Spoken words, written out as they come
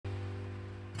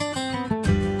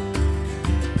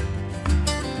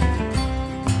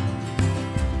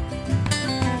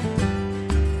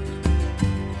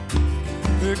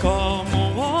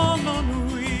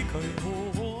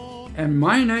And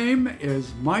my name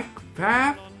is Mike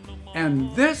Pfaff,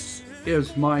 and this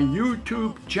is my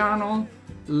YouTube channel,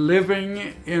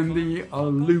 Living in the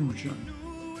Illusion.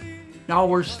 Now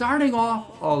we're starting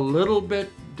off a little bit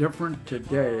different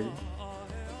today.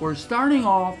 We're starting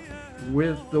off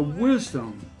with the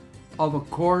wisdom of A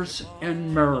Course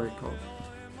in Miracles.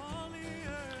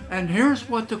 And here's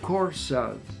what the Course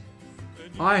says.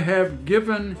 I have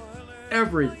given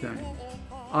everything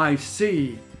I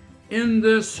see in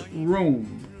this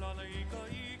room,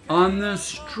 on this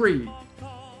street,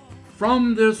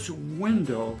 from this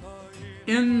window,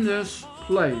 in this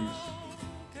place,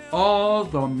 all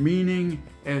the meaning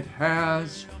it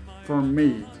has for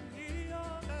me.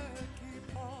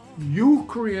 You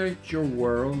create your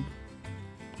world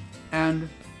and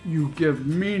you give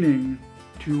meaning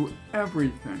to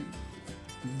everything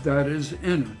that is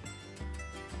in it.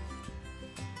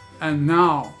 And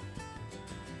now,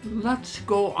 let's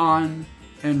go on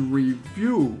and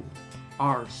review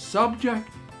our subject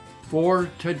for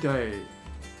today.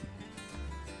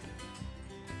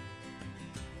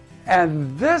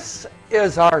 And this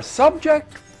is our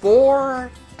subject for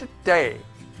today.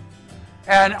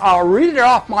 And I'll read it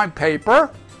off my paper.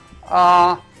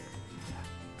 And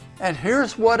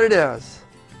here's what it is.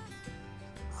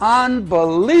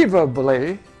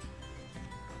 Unbelievably,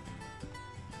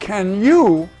 can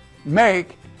you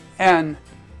make an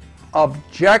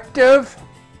objective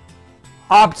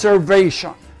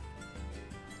observation?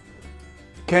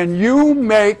 Can you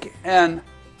make an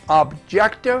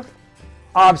objective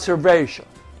observation?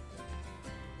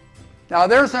 Now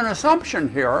there's an assumption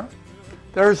here.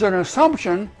 There's an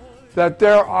assumption that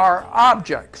there are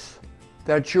objects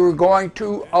that you're going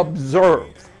to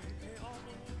observe.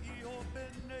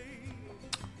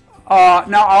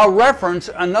 Now I'll reference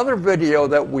another video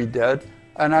that we did,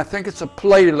 and I think it's a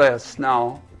playlist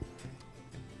now.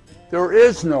 There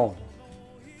is no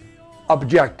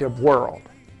objective world.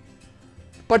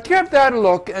 But give that a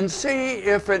look and see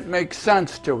if it makes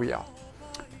sense to you.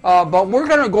 But we're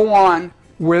going to go on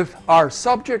with our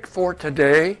subject for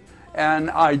today, and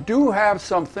I do have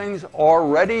some things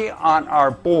already on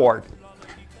our board.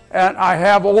 And I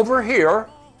have over here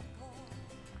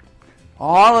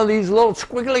all of these little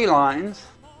squiggly lines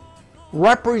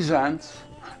represents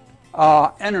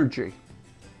energy.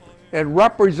 It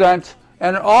represents,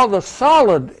 and all the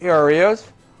solid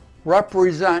areas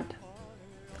represent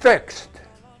fixed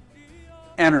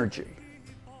energy.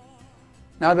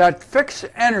 Now that fixed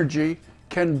energy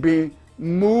can be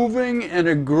moving in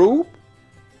a group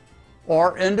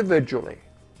or individually,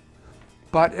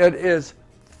 but it is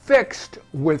fixed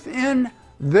within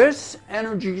this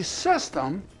energy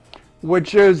system,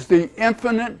 which is the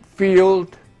infinite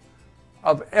field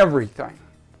of everything,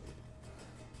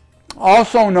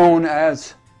 also known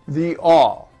as the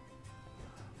all,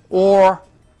 or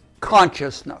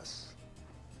consciousness.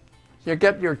 You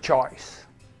get your choice.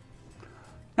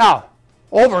 Now,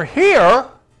 over here,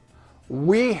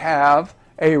 we have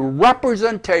a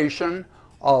representation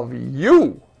of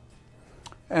you.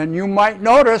 And you might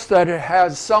notice that it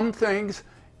has some things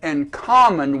in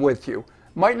common with you.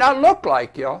 Might not look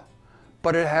like you,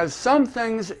 but it has some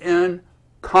things in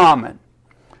common.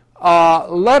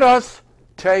 Let us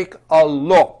take a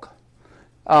look.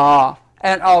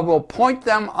 And I will point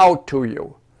them out to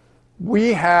you.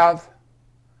 We have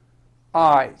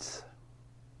eyes.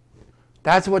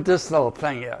 That's what this little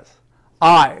thing is.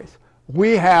 Eyes.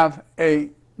 We have a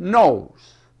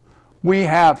nose. We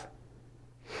have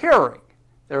hearing.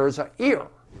 There is an ear.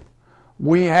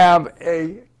 We have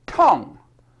a tongue,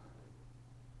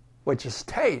 which is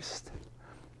taste.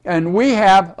 And we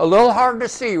have, a little hard to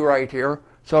see right here,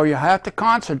 so you have to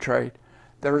concentrate.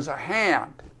 There's a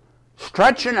hand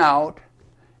stretching out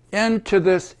into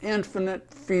this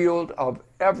infinite field of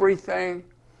everything.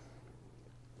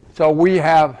 So we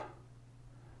have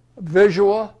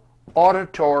visual,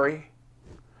 auditory,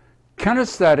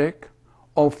 kinesthetic,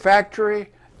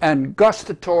 olfactory, and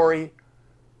gustatory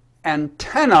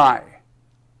antennae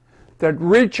that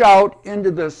reach out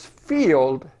into this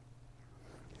field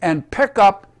and pick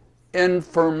up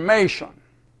information.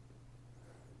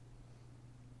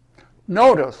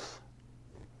 Notice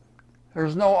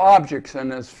there's no objects in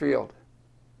this field.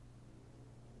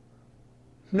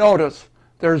 Notice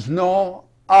there's no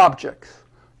objects.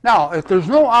 Now, if there's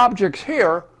no objects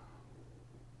here,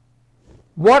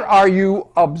 what are you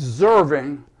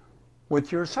observing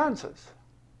with your senses?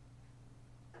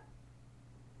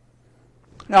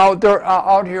 Now,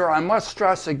 out here, I must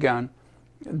stress again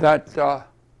that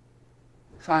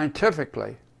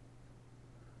scientifically,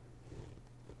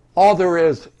 all there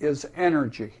is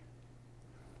energy.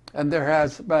 And there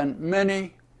has been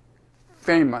many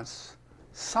famous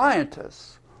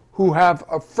scientists who have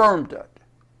affirmed it.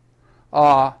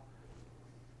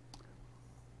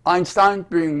 Einstein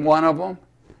being one of them,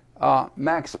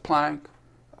 Max Planck,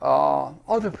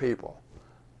 other people,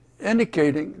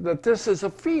 indicating that this is a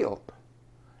field,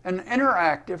 an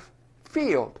interactive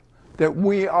field that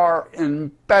we are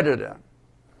embedded in.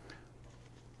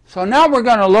 So now we're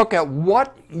going to look at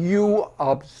what you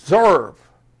observe.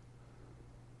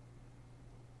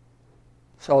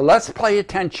 So let's pay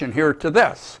attention here to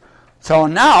this. So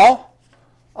now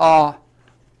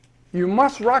you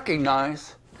must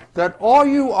recognize that all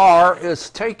you are is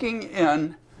taking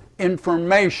in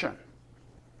information.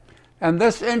 And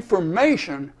this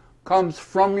information comes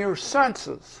from your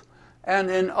senses. And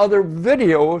in other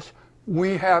videos,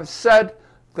 we have said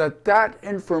that that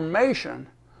information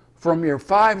from your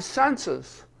 5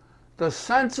 senses, the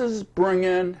senses bring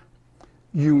in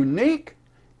unique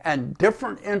and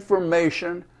different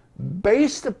information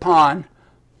based upon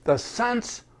the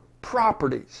sense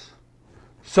properties.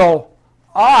 So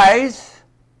eyes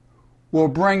will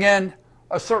bring in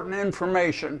a certain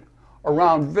information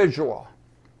around visual.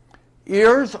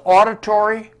 Ears,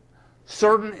 auditory,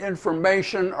 certain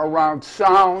information around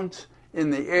sounds in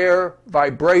the air,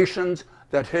 vibrations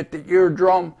that hit the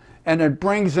eardrum, and it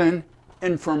brings in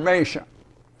information.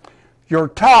 Your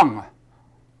tongue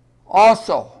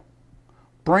also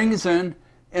brings in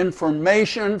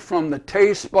information from the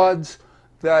taste buds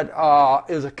that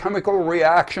is a chemical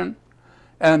reaction.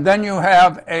 And then you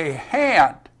have a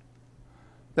hand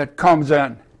that comes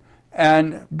in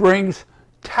and brings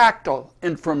tactile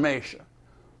information,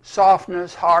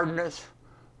 softness, hardness,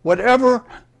 whatever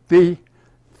the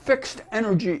fixed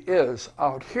energy is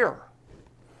out here.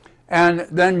 And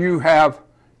then you have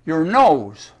your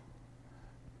nose,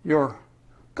 your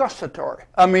gustatory,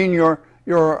 your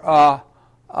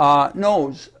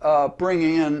nose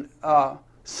bringing in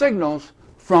signals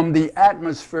from the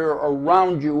atmosphere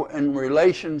around you in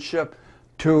relationship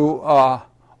to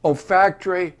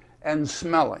olfactory and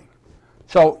smelling.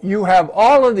 So you have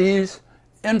all of these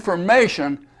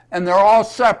information, and they're all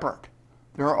separate.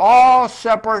 They're all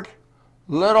separate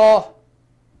little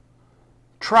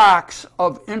tracks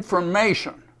of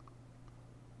information.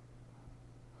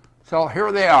 So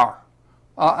here they are,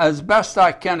 as best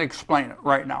I can explain it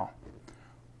right now.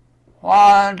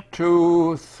 1,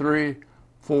 2, 3,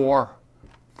 4,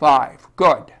 5.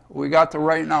 Good. We got the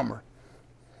right number.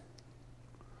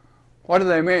 What do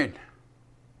they mean?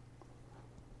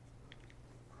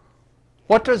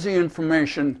 What does the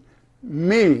information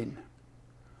mean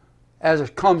as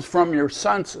it comes from your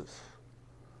senses?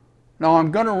 Now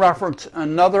I'm going to reference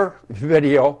another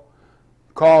video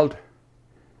called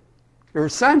Your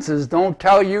Senses Don't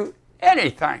Tell You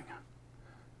Anything.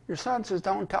 Your senses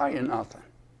don't tell you nothing.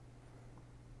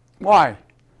 Why?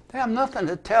 They have nothing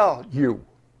to tell you.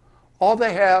 All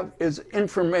they have is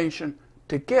information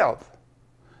to give.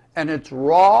 And it's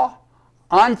raw,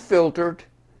 unfiltered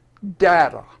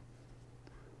data.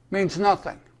 Means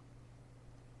nothing.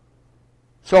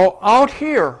 So out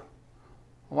here,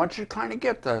 I want you to kind of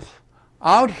get this.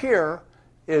 Out here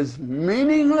is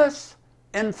meaningless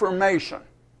information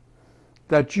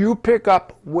that you pick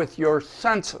up with your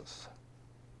senses.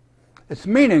 It's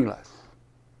meaningless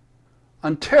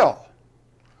until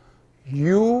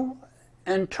you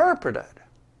interpret it.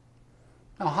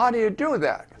 Now, how do you do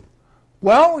that?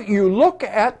 Well, you look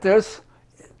at this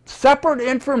separate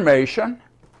information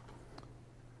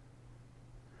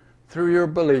through your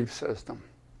belief system.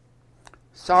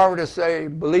 Sorry to say,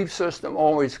 belief system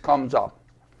always comes up.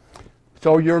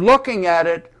 So you're looking at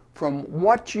it from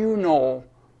what you know,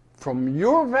 from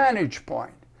your vantage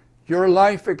point, your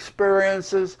life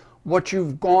experiences, what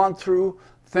you've gone through,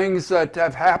 things that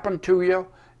have happened to you,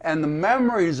 and the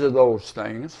memories of those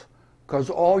things,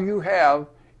 because all you have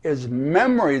is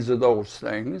memories of those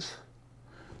things.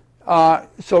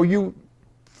 So you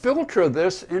filter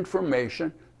this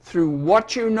information through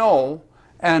what you know,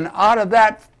 and out of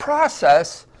that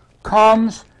process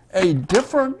comes a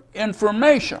different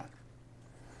information.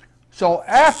 So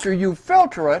after you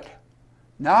filter it,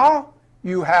 now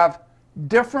you have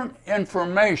different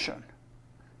information.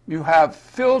 You have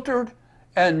filtered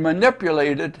and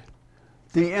manipulated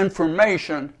the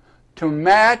information to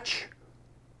match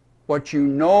what you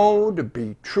know to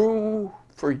be true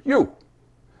for you,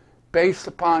 based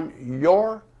upon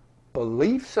your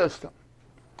belief system.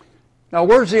 Now,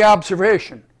 where's the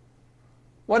observation?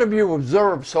 What have you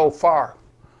observed so far?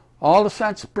 All the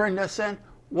senses bring this in.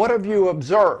 What have you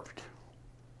observed?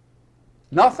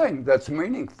 Nothing that's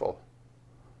meaningful.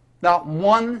 Not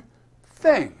one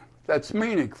thing that's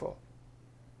meaningful.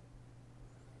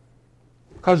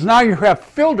 Because now you have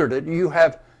filtered it. You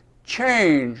have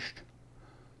changed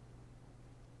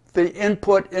the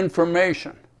input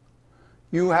information.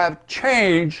 You have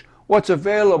changed what's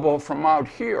available from out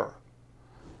here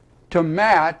to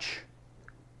match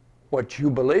what you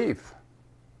believe.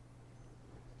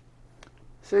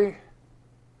 See,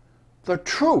 the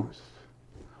truth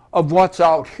of what's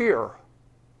out here,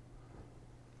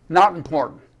 not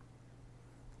important.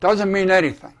 Doesn't mean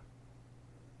anything.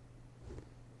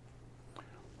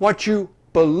 What you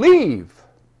believe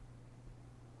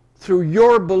through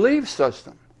your belief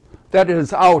system that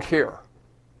is out here,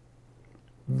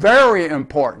 very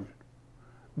important,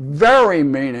 very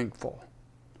meaningful.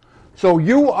 So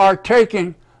you are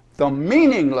taking the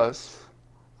meaningless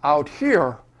out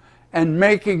here and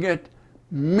making it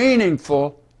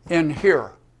meaningful in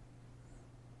here.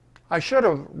 I should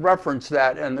have referenced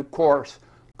that in the Course,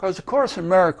 because the Course in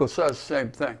Miracles says the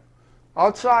same thing.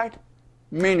 Outside,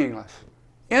 meaningless.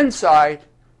 Inside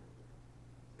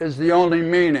is the only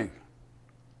meaning.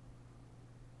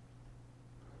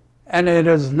 And it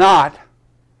is not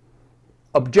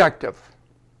objective.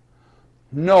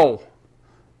 No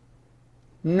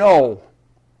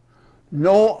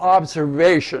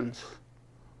observations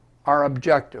are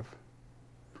objective.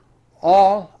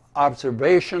 All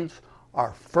observations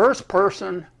are first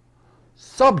person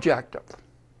subjective.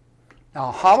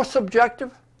 Now, how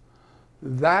subjective?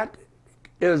 That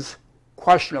is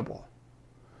questionable.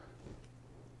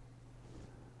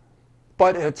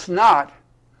 But it's not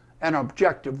an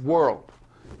objective world.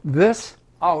 This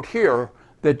out here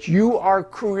that you are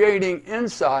creating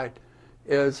inside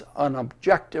is an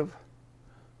objective,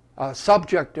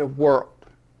 subjective world.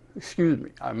 Excuse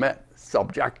me, I meant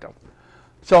subjective.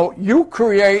 So you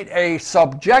create a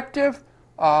subjective,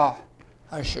 I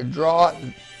should draw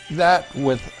that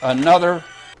with another.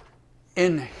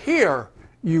 In here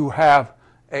you have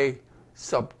a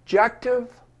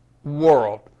subjective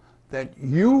world that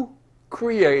you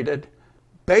created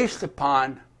based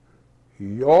upon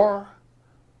your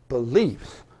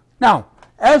beliefs. Now,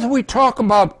 as we talk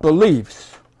about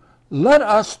beliefs, let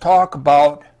us talk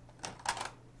about,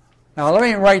 now let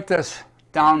me write this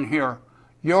down here,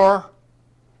 your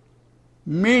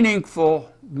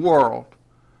meaningful world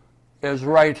is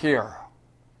right here.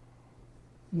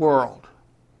 World.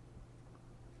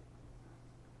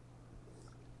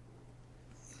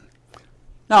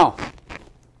 Now,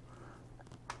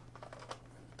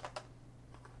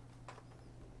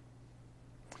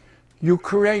 you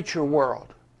create your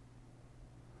world.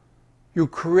 You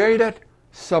create it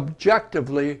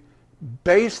subjectively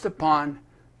based upon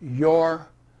your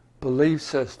belief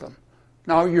system.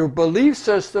 Now, your belief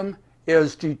system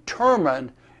is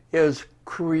determined, is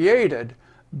created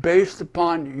based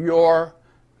upon your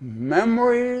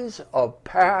memories of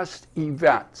past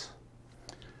events.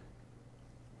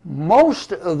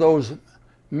 Most of those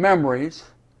memories,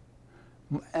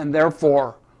 and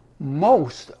therefore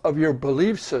most of your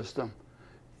belief system,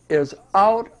 is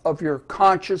out of your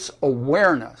conscious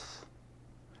awareness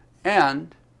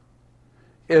and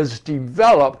is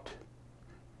developed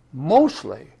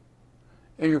mostly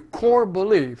in your core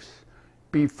beliefs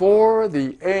before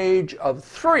the age of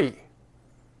 3.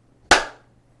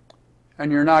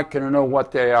 And you're not going to know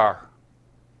what they are.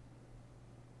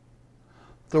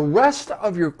 The rest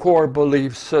of your core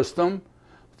belief system,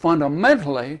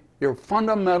 fundamentally, your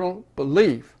fundamental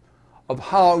belief of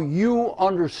how you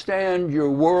understand your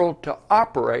world to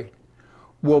operate,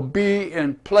 will be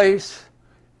in place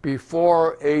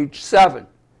before age 7.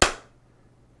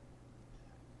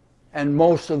 And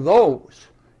most of those,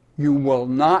 you will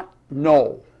not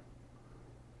know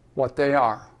what they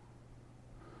are.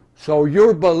 So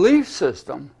your belief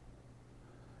system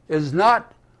is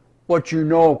not what you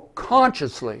know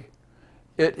consciously.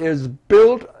 It is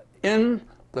built in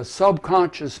the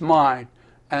subconscious mind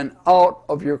and out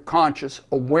of your conscious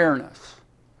awareness.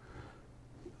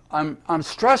 I'm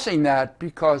stressing that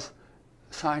because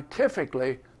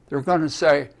scientifically they're going to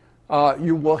say,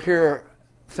 you will hear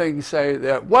things say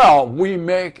that, well, we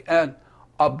make an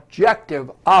objective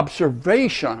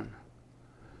observation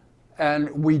and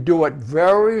we do it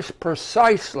very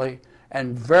precisely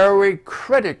and very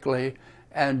critically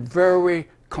and very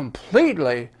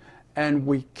completely, and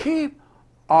we keep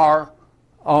our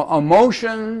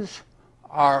emotions,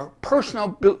 our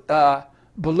personal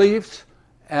beliefs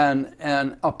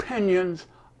and opinions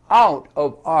out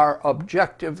of our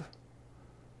objective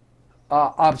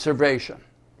observation.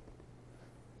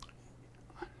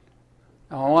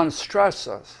 Now I want to stress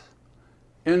this.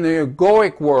 In the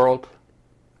egoic world,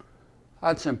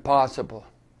 that's impossible.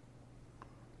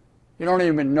 You don't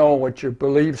even know what your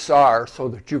beliefs are so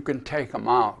that you can take them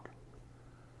out.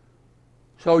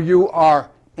 So you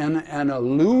are in an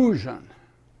illusion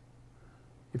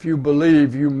if you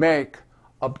believe you make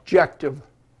objective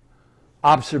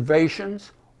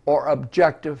observations or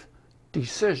objective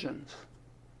decisions.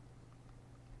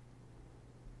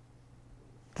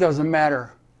 It doesn't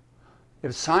matter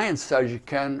if science says you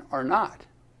can or not.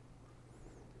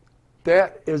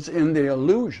 That is in the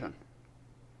illusion.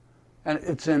 And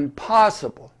it's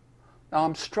impossible. Now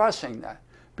I'm stressing that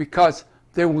because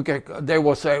they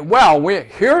will say, well,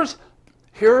 here's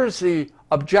the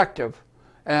objective,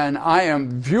 and I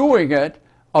am viewing it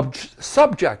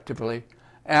subjectively,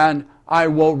 and I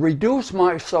will reduce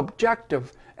my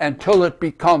subjective until it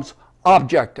becomes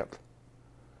objective.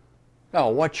 Now,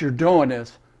 what you're doing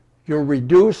is you're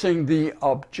reducing the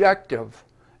objective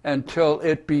until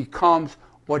it becomes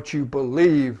what you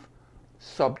believe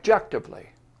subjectively.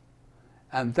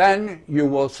 And then you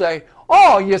will say,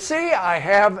 oh, you see, I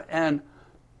have an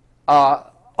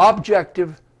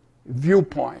objective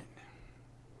viewpoint.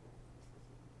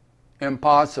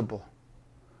 Impossible.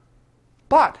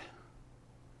 But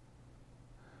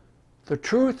the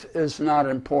truth is not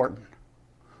important,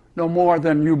 no more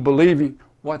than you believing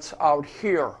what's out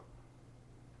here.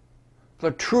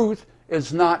 The truth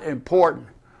is not important.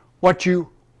 What you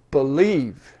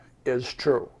believe is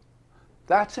true.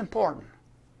 That's important.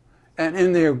 And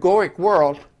in the egoic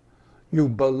world, you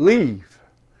believe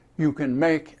you can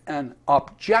make an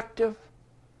objective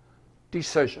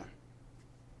decision.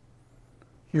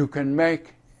 You can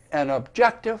make an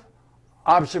objective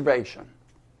observation.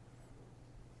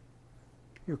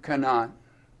 You cannot.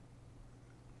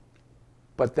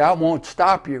 But that won't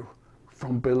stop you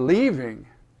from believing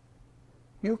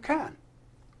you can.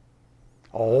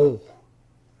 Oh,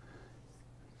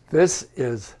 this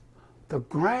is the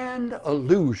grand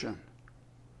illusion,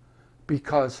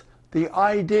 because the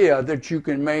idea that you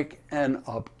can make an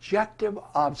objective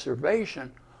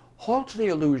observation holds the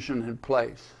illusion in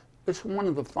place. It's one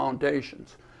of the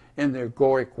foundations in the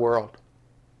egoic world.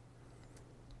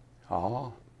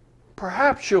 Oh,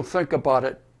 perhaps you'll think about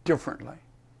it differently,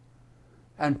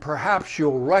 and perhaps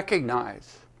you'll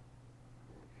recognize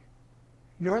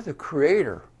you're the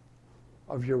creator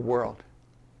of your world.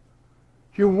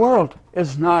 Your world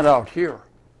is not out here.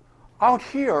 Out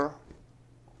here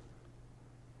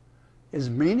is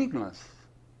meaningless.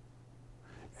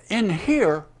 In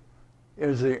here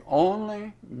is the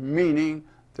only meaning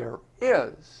there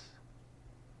is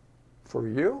for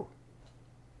you.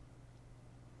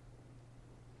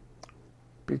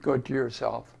 Be good to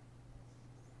yourself.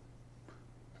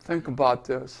 Think about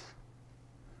this.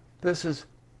 This is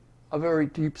a very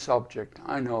deep subject,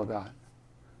 I know that.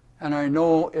 And I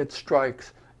know it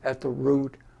strikes at the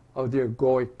root of the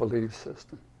egoic belief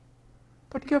system.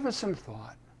 But give it some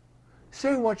thought.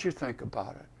 Say what you think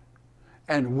about it.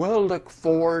 And we'll look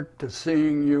forward to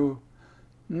seeing you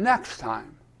next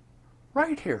time,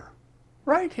 right here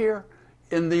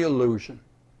in the illusion.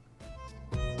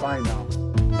 Bye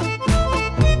now.